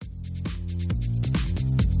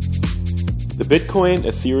Bitcoin,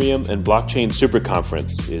 Ethereum, and Blockchain Super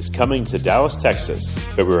Conference is coming to Dallas, Texas,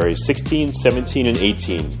 February 16, 17, and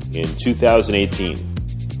 18 in 2018.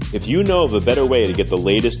 If you know of a better way to get the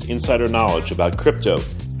latest insider knowledge about crypto,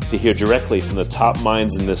 to hear directly from the top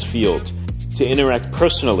minds in this field, to interact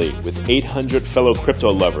personally with 800 fellow crypto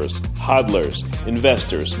lovers, hodlers,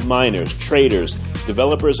 investors, miners, traders,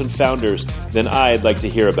 developers, and founders, then I'd like to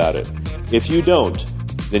hear about it. If you don't,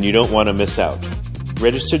 then you don't want to miss out.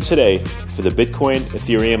 Register today for the Bitcoin,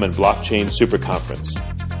 Ethereum, and Blockchain Super Conference.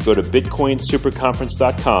 Go to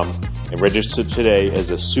bitcoinsuperconference.com and register today as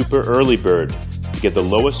a super early bird to get the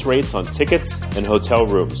lowest rates on tickets and hotel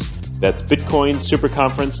rooms. That's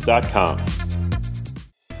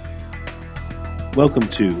bitcoinsuperconference.com. Welcome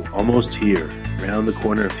to Almost Here, Round the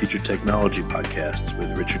Corner Future Technology podcast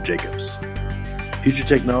with Richard Jacobs. Future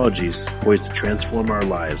technologies poised to transform our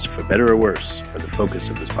lives for better or worse are the focus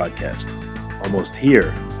of this podcast. Almost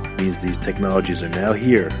here means these technologies are now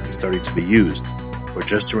here and starting to be used, or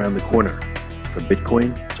just around the corner, from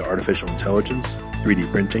Bitcoin to artificial intelligence,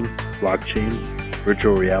 3D printing, blockchain,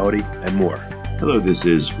 virtual reality, and more. Hello, this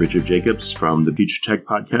is Richard Jacobs from the Future Tech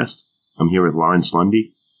Podcast. I'm here with Lawrence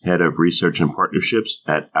Lundy, Head of Research and Partnerships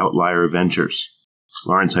at Outlier Ventures.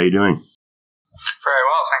 Lawrence, how are you doing? Very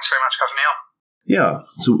well. Thanks very much for having me on. Yeah.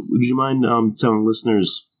 So would you mind telling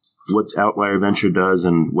listeners what Outlier Venture does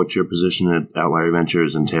and what your position at Outlier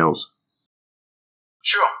Ventures entails?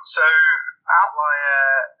 Sure. So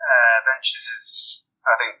Outlier Ventures is,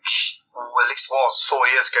 I think, well, at least was 4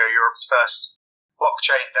 years ago, Europe's first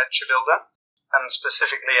blockchain venture builder, and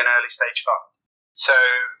specifically an early stage fund. So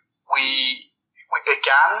we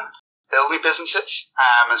began building businesses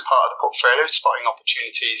as part of the portfolio, spotting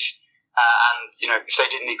opportunities, and if they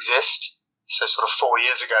didn't exist, so sort of 4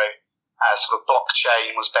 years ago, sort of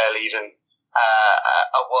blockchain was barely even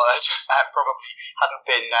a word, probably hadn't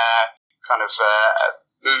been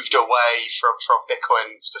moved away from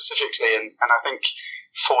Bitcoin specifically, and I think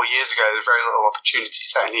 4 years ago there was very little opportunity,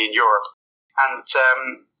 certainly in Europe. And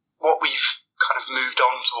what we've kind of moved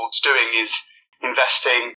on towards doing is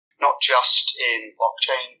investing not just in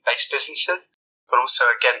blockchain-based businesses, but also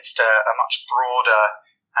against a much broader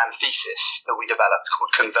thesis that we developed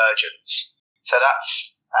called convergence. So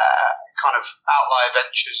that's kind of Outlier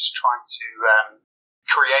Ventures trying to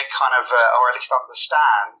create or at least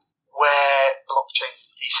understand where blockchain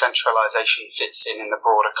decentralization fits in the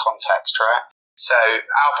broader context, right? So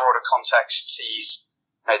our broader context sees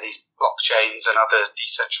these blockchains and other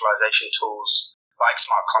decentralization tools like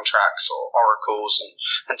smart contracts or oracles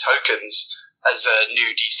and tokens as a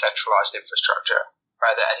new decentralized infrastructure,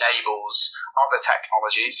 right, that enables other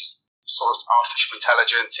technologies, sort of artificial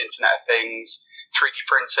intelligence, Internet of Things, 3D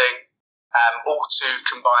printing, all to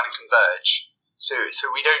combine and converge. So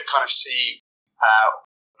we don't kind of see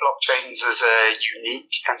blockchains as a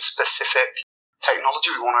unique and specific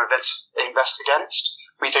technology we want to invest against.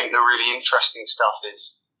 We think the really interesting stuff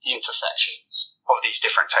is the intersections of these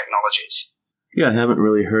different technologies. Yeah, I haven't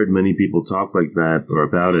really heard many people talk like that or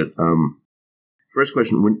about it. First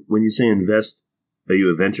question, when you say invest, are you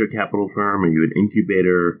a venture capital firm? Are you an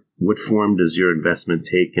incubator? What form does your investment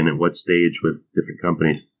take and at what stage with different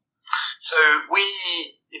companies? So we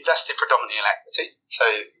invested predominantly in equity. So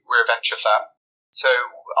we're a venture firm. So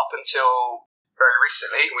up until very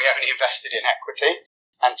recently, we only invested in equity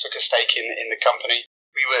and took a stake in the company.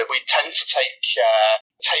 We tend to take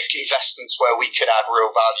investments where we could add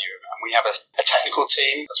real value, and we have a technical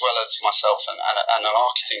team as well as myself and a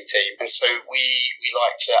marketing team, and so we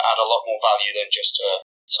like to add a lot more value than just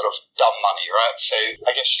sort of dumb money, right? So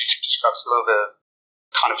I guess you could describe us a little bit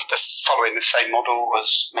kind of following the same model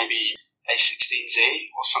as maybe A16Z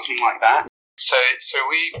or something like that. So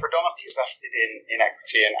we predominantly invested in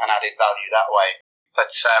equity and added value that way,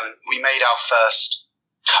 but we made our first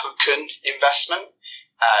token investment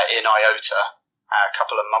in IOTA a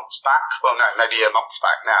couple of months back. Well, no, maybe a month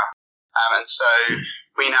back now. And so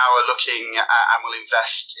we now are looking at, and will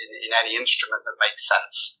invest in any instrument that makes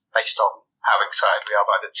sense based on how excited we are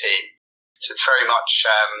by the team. So it's very much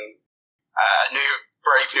a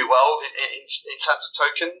brave new world in terms of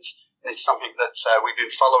tokens. And it's something that we've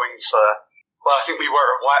been following for, well, I think we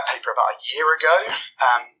wrote a white paper about a year ago,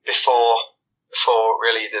 before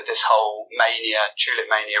really this whole tulip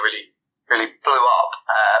mania really blew up.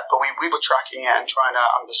 But we were tracking it and trying to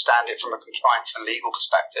understand it from a compliance and legal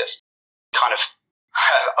perspective. Kind of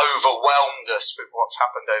overwhelmed us with what's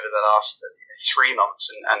happened over the last 3 months,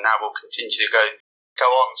 and now will continue to go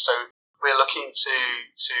on. So we're looking to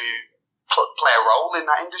play a role in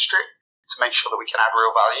that industry to make sure that we can add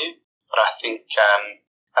real value. But I think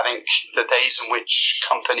the days in which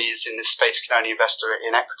companies in this space can only invest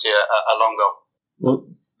in equity are long gone. Well,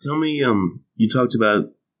 tell me, you talked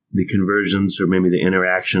about the convergence or maybe the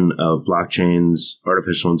interaction of blockchains,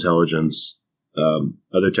 artificial intelligence,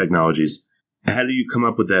 other technologies. How do you come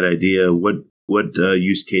up with that idea? What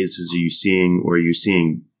use cases are you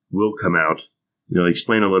seeing will come out?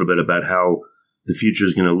 Explain a little bit about how the future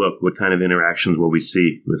is going to look. What kind of interactions will we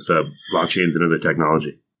see with blockchains and other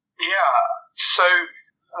technology? Yeah, so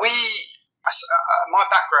my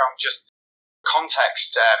background, just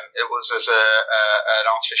context, it was as an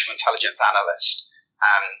artificial intelligence analyst.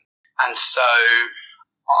 And so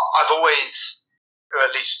I've always, or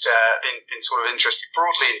at least been sort of interested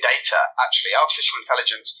broadly in data, actually, artificial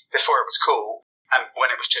intelligence before it was cool and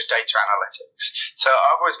when it was just data analytics. So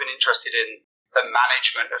I've always been interested in the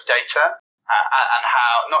management of data and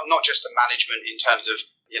how, not just the management in terms of,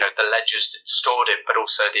 the ledgers that's stored in, but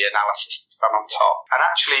also the analysis that's done on top. And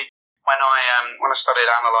actually, when I started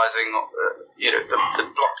analysing, the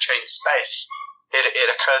blockchain space, it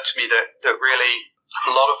occurred to me that really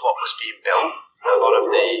a lot of what was being built, a lot of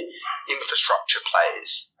the infrastructure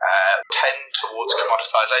plays tend towards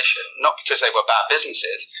commoditization, not because they were bad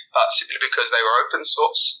businesses, but simply because they were open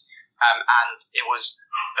source. And it was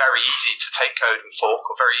very easy to take code and fork,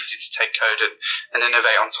 or very easy to take code and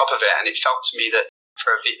innovate on top of it. And it felt to me that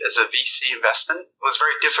as a VC investment, it was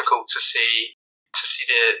very difficult to see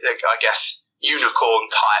the I guess, unicorn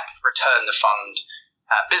type return the fund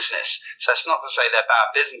business. So it's not to say they're bad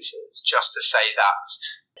businesses, just to say that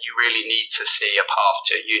you really need to see a path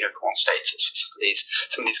to unicorn status for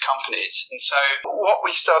some of these companies. And so what we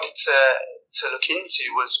started to look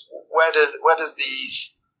into was where does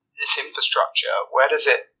this infrastructure, where does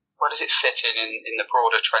it fit in the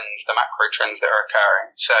broader trends, the macro trends that are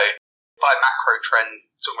occurring? So by macro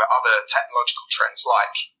trends, talking about other technological trends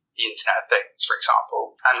like the Internet of Things, for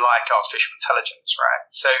example, and like artificial intelligence, right?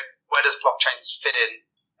 So where does blockchains fit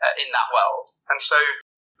in that world? And so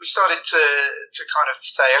we started to kind of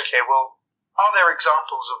say, okay, well, are there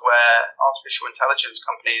examples of where artificial intelligence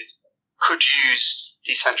companies could use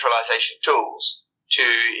decentralization tools to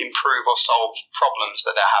improve or solve problems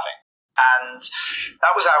that they're having? And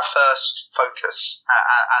that was our first focus.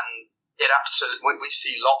 And it absolutely, we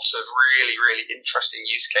see lots of really, really interesting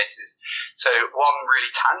use cases. So one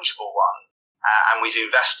really tangible one, and we've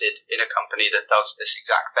invested in a company that does this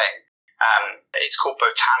exact thing. It's called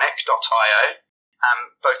Botaniq.io.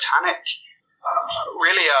 Botaniq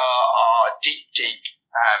really are deep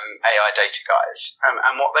AI data guys.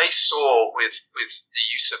 And what they saw with the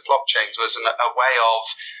use of blockchains was a way of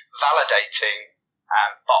validating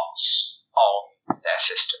bots on their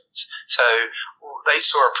systems. So they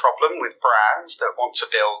saw a problem with brands that want to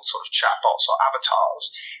build sort of chatbots or avatars,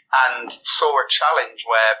 and saw a challenge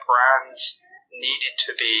where brands needed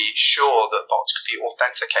to be sure that bots could be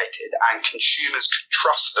authenticated and consumers could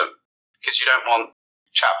trust them, because you don't want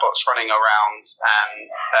chatbots running around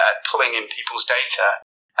pulling in people's data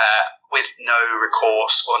with no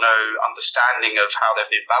recourse or no understanding of how they've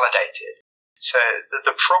been validated. So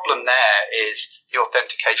the problem there is the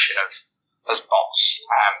authentication of bots,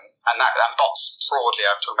 and bots broadly.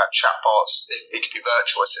 I'm talking about chatbots. They could be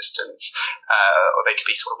virtual assistants, or they could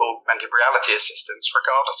be sort of augmented reality assistants.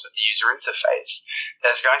 Regardless of the user interface,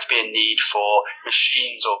 there's going to be a need for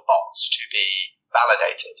machines or bots to be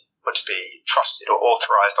validated, or to be trusted or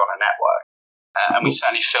authorized on a network. And we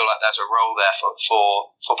certainly feel like there's a role there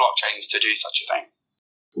for blockchains to do such a thing.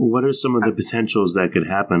 What are some of the potentials that could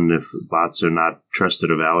happen if bots are not trusted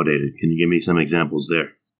or validated? Can you give me some examples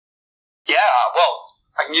there? Yeah, well,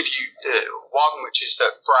 I can give you one, which is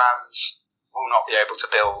that brands will not be able to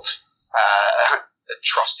build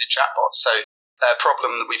trusted chatbots. So a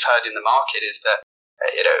problem that we've heard in the market is that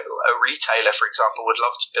a retailer, for example, would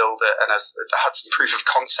love to build and has had some proof of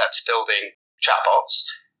concepts building chatbots,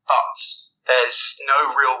 but there's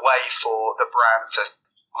no real way for the brand to,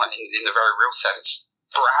 in the very real sense,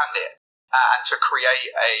 brand it and to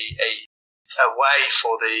create a way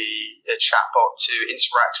for the chatbot to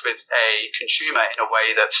interact with a consumer in a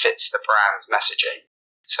way that fits the brand's messaging.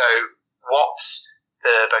 So what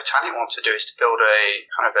the Botaniq want to do is to build a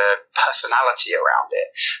kind of a personality around it.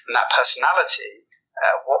 And that personality,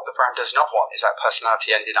 what the brand does not want is that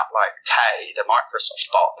personality ending up like Tay, the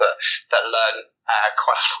Microsoft bot that learned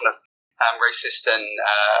quite a lot of racist and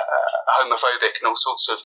homophobic and all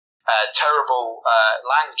sorts of terrible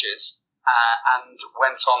languages and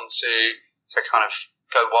went on to kind of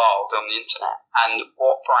go wild on the internet. And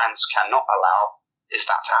what brands cannot allow is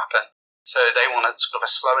that to happen. So they want a sort of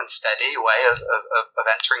a slow and steady way of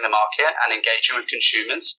entering the market and engaging with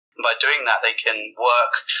consumers. And by doing that, they can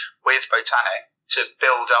work with Botaniq to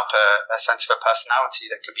build up a sense of a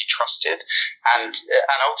personality that can be trusted and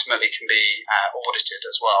ultimately can be audited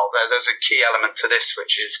as well. There's a key element to this,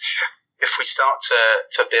 which is if we start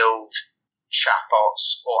to build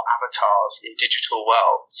chatbots or avatars in digital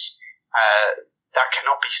worlds, that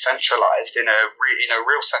cannot be centralized in a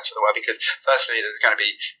real sense of the word, because firstly there's going to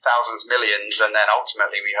be thousands, millions, and then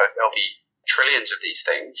ultimately we hope there'll be trillions of these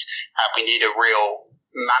things. We need a real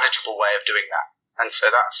manageable way of doing that. And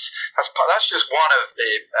so that's just one of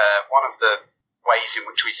the ways in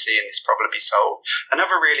which we see this problem be solved.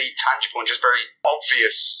 Another really tangible and just very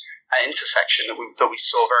obvious intersection that we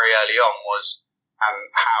saw very early on was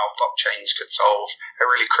how blockchains could solve a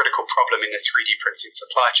really critical problem in the 3D printing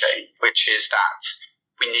supply chain, which is that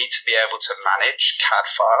we need to be able to manage CAD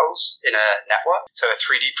files in a network, so a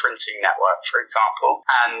 3D printing network, for example.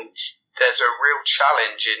 And there's a real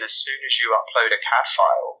challenge in as soon as you upload a CAD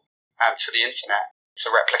file to the internet, it's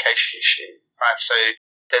a replication issue, right? So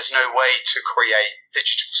there's no way to create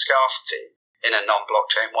digital scarcity in a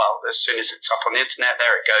non-blockchain world. As soon as it's up on the internet,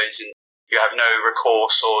 there it goes, and you have no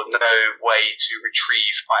recourse or no way to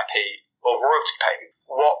retrieve IP or royalty payment.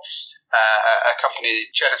 A company,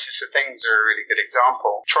 Genesis of Things, are a really good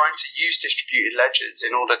example. Trying to use distributed ledgers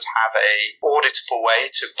in order to have a auditable way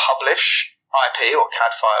to publish IP or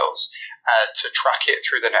CAD files, to track it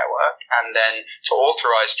through the network, and then to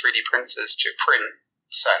authorize 3D printers to print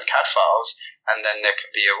certain CAD files, and then there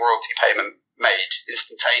can be a royalty payment made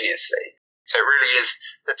instantaneously. So it really is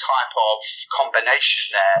the type of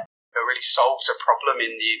combination there that really solves a problem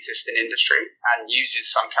in the existing industry and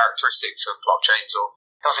uses some characteristics of blockchains, or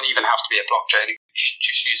doesn't even have to be a blockchain, you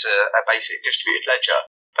just use a basic distributed ledger.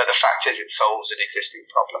 But the fact is it solves an existing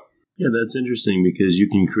problem. Yeah, that's interesting because you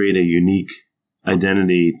can create a unique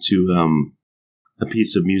identity to a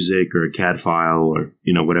piece of music or a CAD file or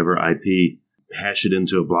whatever IP, hash it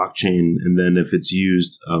into a blockchain, and then if it's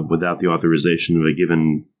used without the authorization of a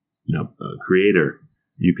given creator,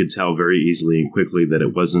 you could tell very easily and quickly that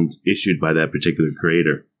it wasn't issued by that particular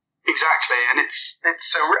creator. Exactly, and it's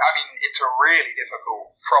a really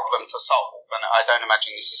difficult problem to solve, and I don't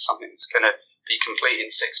imagine this is something that's going to be complete in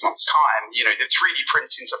 6 months' time. The 3D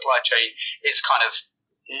printing supply chain is kind of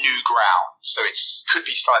new ground, so it could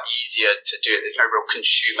be slightly easier to do it. There's no real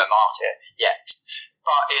consumer market yet,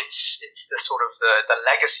 but it's the sort of the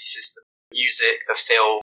legacy system, music, the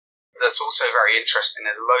film. That's also very interesting.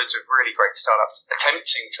 There's loads of really great startups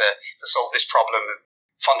attempting to solve this problem of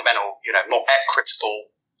fundamental, more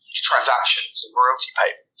equitable transactions and royalty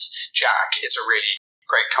payments. Jack is a really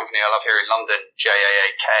great company I love here in London,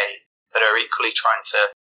 JAAK, that are equally trying to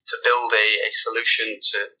build a solution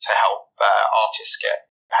to help artists get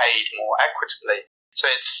paid more equitably. So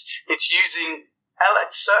it's using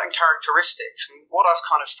certain characteristics. And what I've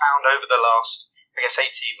kind of found over the last, 18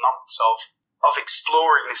 months of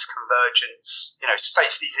exploring this convergence,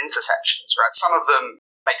 space, these intersections, right? Some of them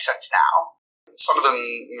make sense now. Some of them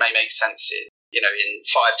may make sense in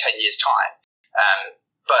 5-10 years' time.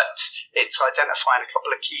 But it's identifying a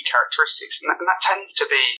couple of key characteristics, and that tends to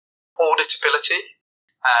be auditability.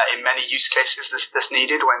 In many use cases that's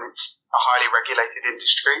needed when it's a highly regulated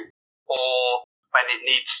industry, or when it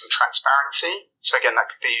needs some transparency. So again, that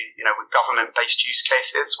could be, with government-based use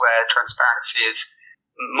cases where transparency is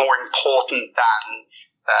more important than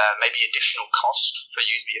maybe additional cost for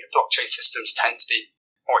you. Blockchain systems tend to be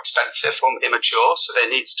more expensive or immature, so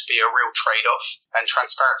there needs to be a real trade-off, and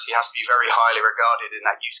transparency has to be very highly regarded in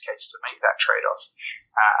that use case to make that trade-off.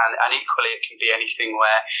 And equally, it can be anything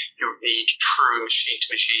where you need true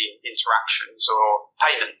machine-to-machine interactions or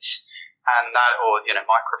payments, and that, or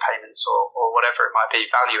micropayments or whatever it might be,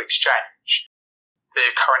 value exchange. The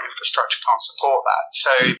current infrastructure can't support that,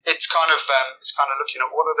 so it's kind of looking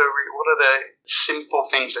at what are the simple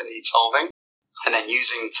things that need solving, and then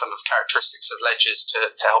using some of the characteristics of ledgers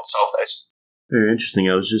to help solve those. Very interesting.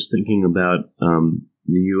 I was just thinking about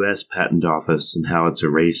the U.S. Patent Office and how it's a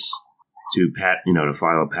race to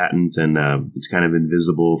file a patent, and it's kind of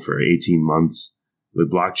invisible for 18 months. With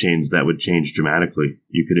blockchains, that would change dramatically.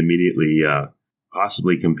 You could immediately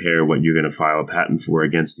possibly compare what you're going to file a patent for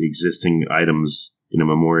against the existing items,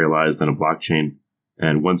 memorialized on a blockchain.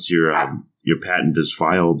 And once your patent is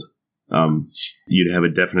filed, you'd have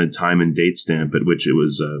a definite time and date stamp at which it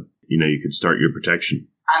was, you could start your protection.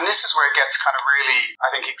 And this is where it gets kind of really, I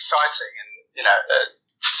think, exciting. And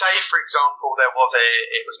say, for example,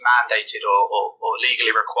 it was mandated or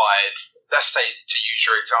legally required. Let's say, to use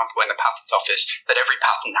your example in the patent office, that every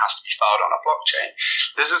patent has to be filed on a blockchain.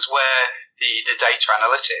 This is where the data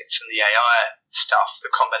analytics and the AI stuff,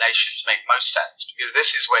 the combinations make most sense, because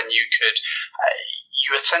this is when you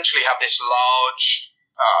essentially have this large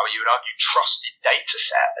you would argue, trusted data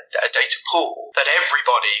set, a data pool that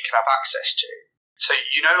everybody can have access to. So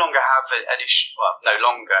you no longer have an issue, well, no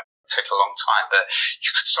longer, it'll take a long time, but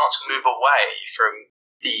you could start to move away from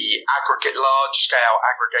the large-scale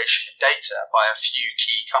aggregation of data by a few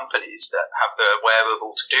key companies that have the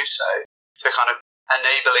wherewithal to do so, to kind of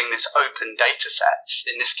enabling this open data sets,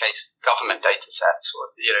 in this case, government data sets,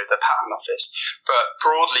 or, the Patent Office. But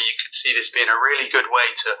broadly, you could see this being a really good way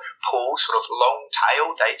to pull sort of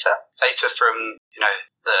long-tail data from,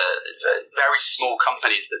 the very small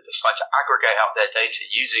companies that decide to aggregate out their data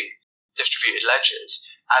using distributed ledgers,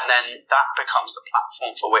 and then that becomes the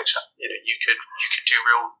platform for which you could do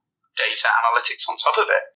real data analytics on top of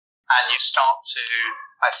it, and you start to,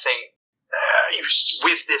 I think,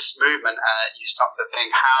 with this movement, you start to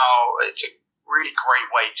think how it's a really great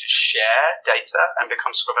way to share data and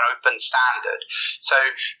become sort of an open standard. So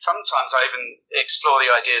sometimes I even explore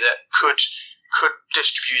the idea that could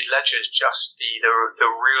distributed ledgers just be the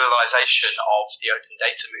realization of the open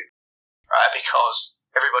data movement, right? Because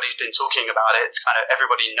everybody's been talking about it. It's kind of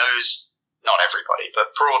everybody knows, not everybody,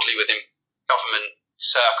 but broadly within government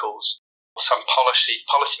circles, some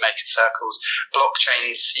policymaker circles,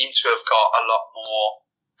 blockchains seem to have got a lot more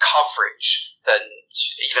coverage than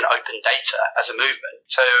even open data as a movement.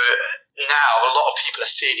 So now a lot of people are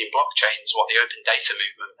seeing in blockchains what the open data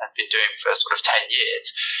movement has been doing for sort of 10 years.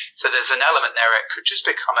 So there's an element there. It could just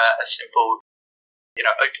become a simple,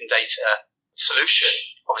 open data solution,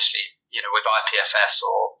 obviously, with IPFS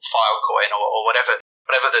or Filecoin or whatever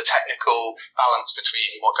the technical balance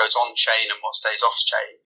between what goes on chain and what stays off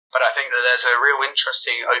chain. But I think that there's a real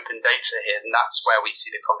interesting open data here, and that's where we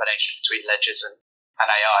see the combination between ledgers and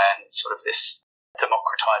AI and sort of this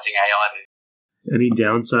democratizing AI movement. Any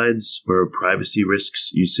downsides or privacy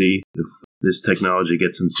risks you see if this technology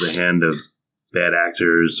gets into the hand of bad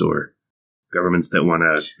actors or governments that want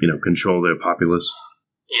to, control their populace?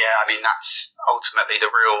 Yeah, I mean, that's ultimately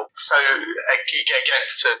the real... So, again,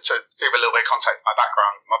 to give a little bit of context, my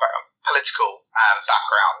political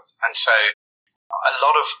background. And so a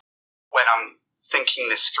lot of when I'm thinking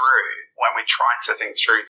this through, when we're trying to think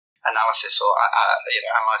through analysis or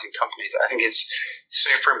analyzing companies, I think it's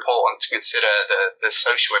super important to consider the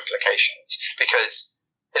social implications, because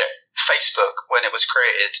Facebook, when it was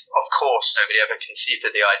created, of course nobody ever conceived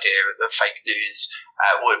of the idea that fake news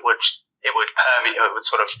would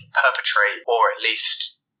sort of perpetrate or at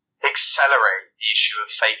least accelerate the issue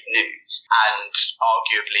of fake news, and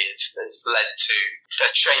arguably has led to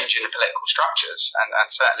a change in the political structures, and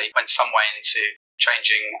certainly went some way into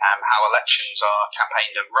changing how elections are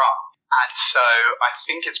campaigned and run. And so I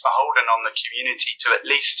think it's beholden on the community to at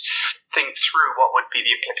least think through what would be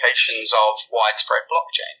the implications of widespread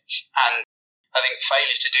blockchains. And I think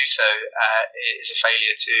failure to do so is a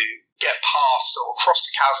failure to get past or cross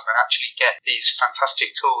the chasm and actually get these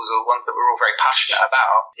fantastic tools, or ones that we're all very passionate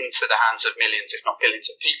about, into the hands of millions, if not billions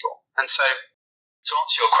of people. And so to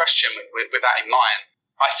answer your question with that in mind,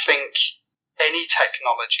 I think any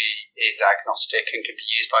technology is agnostic and can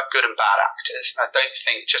be used by good and bad actors. And I don't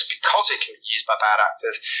think just because it can be used by bad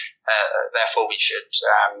actors, therefore we should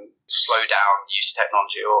slow down the use of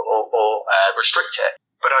technology or restrict it.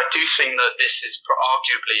 But I do think that this is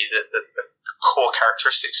arguably the core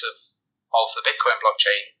characteristics of the Bitcoin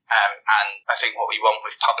blockchain. And I think what we want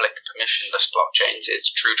with public permissionless blockchains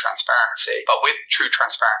is true transparency. But with true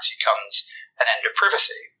transparency comes an end of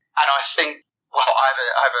privacy. And I think, I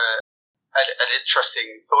have an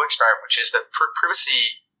interesting thought experiment, which is that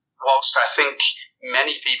privacy, whilst I think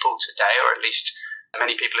many people today, or at least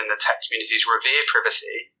many people in the tech communities, revere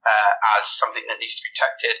privacy as something that needs to be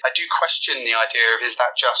protected, I do question the idea of, is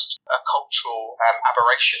that just a cultural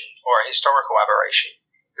aberration or a historical aberration?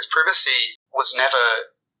 Because privacy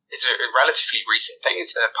is a relatively recent thing.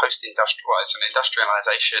 It's a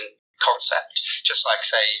industrialization concept, just like,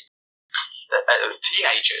 say,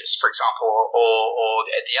 teenagers, for example, or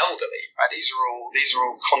the elderly. Right? These are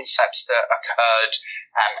all concepts that occurred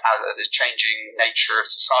the changing nature of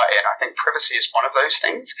society, and I think privacy is one of those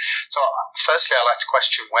things. So, firstly, I like to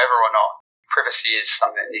question whether or not privacy is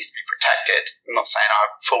something that needs to be protected. I'm not saying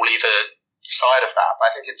I fall either side of that,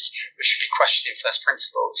 but I think we should be questioning first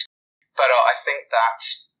principles. But I think that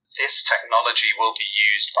this technology will be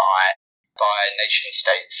used by nation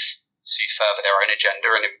states to further their own agenda,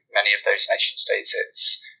 and in many of those nation states,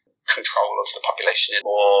 it's control of the population in a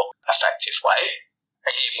more effective way,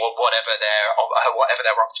 whatever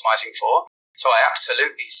they're optimizing for. So I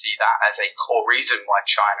absolutely see that as a core reason why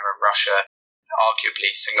China and Russia,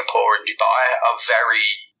 arguably Singapore and Dubai, are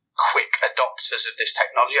very quick adopters of this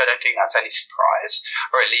technology. I don't think that's any surprise,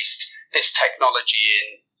 or at least this technology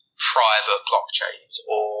in private blockchains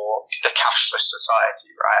or the cashless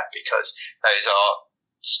society, right? Because those are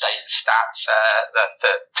state stats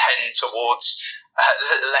that tend towards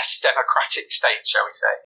less democratic states, shall we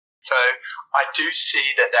say. So I do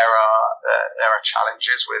see that there are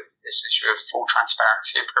challenges with this issue of full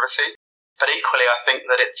transparency and privacy, but equally I think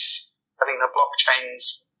that the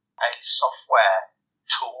blockchain's a software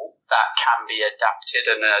tool that can be adapted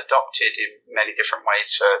and adopted in many different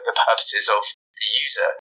ways for the purposes of the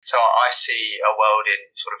user. So I see a world in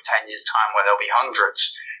sort of 10 years' time where there'll be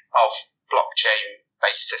hundreds of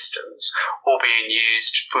blockchain-based systems all being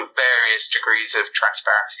used with various degrees of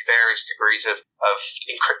transparency, various degrees of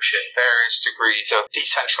encryption, various degrees of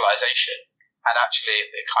decentralization. And actually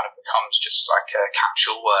it kind of becomes just like a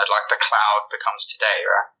catch-all word, like the cloud becomes today,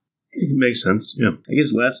 right? It makes sense, yeah. I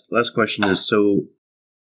guess last question is, so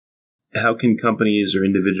how can companies or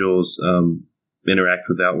individuals interact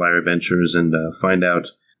with Outlier Ventures and find out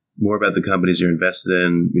more about the companies you're invested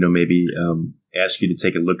in, maybe ask you to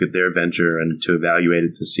take a look at their venture and to evaluate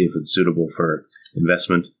it to see if it's suitable for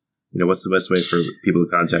investment? What's the best way for people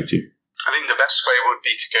to contact you? I think the best way would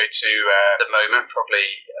be to go to, at the moment, probably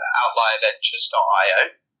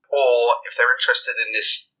outlierventures.io, or if they're interested in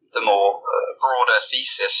the more broader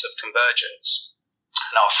thesis of convergence,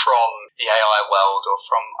 and are from the AI world or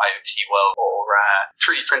from IoT world or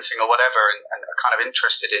 3D printing or whatever, and are kind of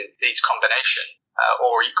interested in these combination,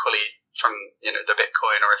 or equally from the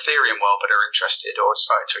Bitcoin or Ethereum world, but are interested or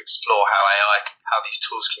starting to explore how these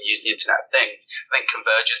tools can use the Internet of Things, I think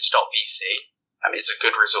convergence.vc is a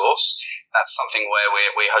good resource. That's something where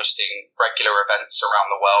we're hosting regular events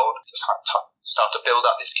around the world to start to build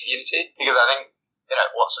up this community. Because I think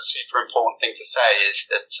what's a super important thing to say is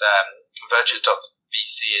that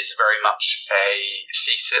convergence.vc is very much a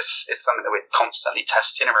thesis. It's something that we're constantly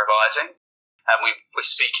testing and revising. And we're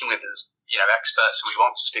speaking with experts, and we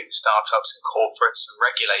want to speak with startups and corporates and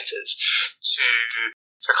regulators to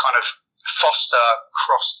kind of foster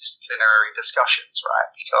cross-disciplinary discussions,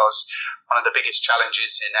 right? Because one of the biggest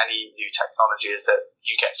challenges in any new technology is that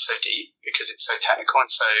you get so deep because it's so technical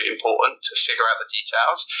and so important to figure out the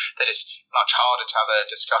details that it's much harder to have a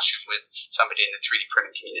discussion with somebody in the 3D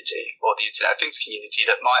printing community or the Internet of Things community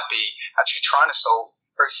that might be actually trying to solve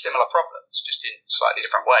very similar problems, just in slightly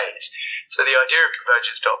different ways. So the idea of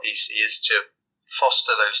convergence.vc is to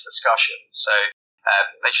foster those discussions. So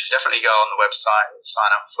they should definitely go on the website and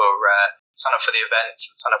sign up for the events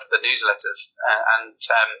and sign up for the newsletters and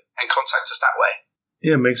contact us that way.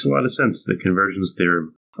 Yeah, it makes a lot of sense, the convergence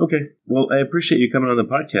theorem. Okay, well, I appreciate you coming on the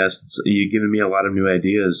podcast. You've given me a lot of new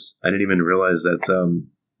ideas. I didn't even realize that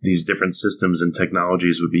these different systems and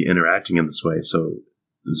technologies would be interacting in this way. So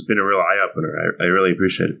it's been a real eye-opener. I really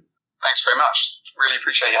appreciate it. Thanks very much. Really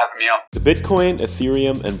appreciate you having me on. The Bitcoin,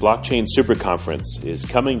 Ethereum, and Blockchain Super Conference is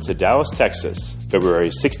coming to Dallas, Texas,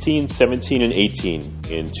 February 16, 17, and 18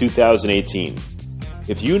 in 2018.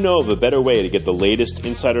 If you know of a better way to get the latest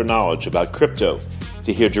insider knowledge about crypto,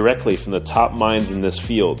 to hear directly from the top minds in this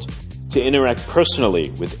field, to interact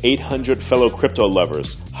personally with 800 fellow crypto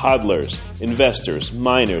lovers, hodlers, investors,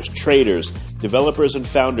 miners, traders, developers, and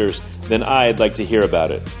founders, then I'd like to hear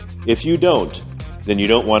about it. If you don't, then you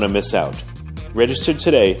don't want to miss out. Register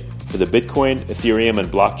today for the Bitcoin, Ethereum, and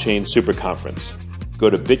Blockchain Super Conference. Go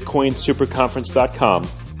to bitcoinsuperconference.com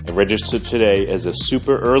and register today as a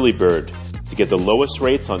super early bird to get the lowest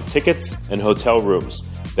rates on tickets and hotel rooms.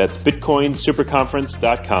 That's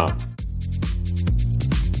bitcoinsuperconference.com.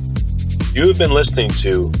 You have been listening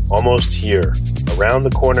to Almost Here, Around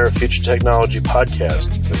the Corner Future Technology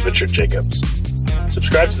podcast with Richard Jacobs.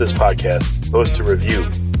 Subscribe to this podcast, post a review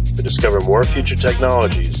to discover more future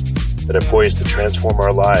technologies that are poised to transform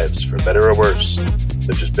our lives for better or worse,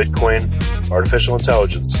 such as Bitcoin, artificial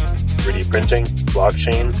intelligence, 3D printing,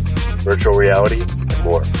 blockchain, virtual reality, and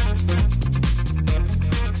more.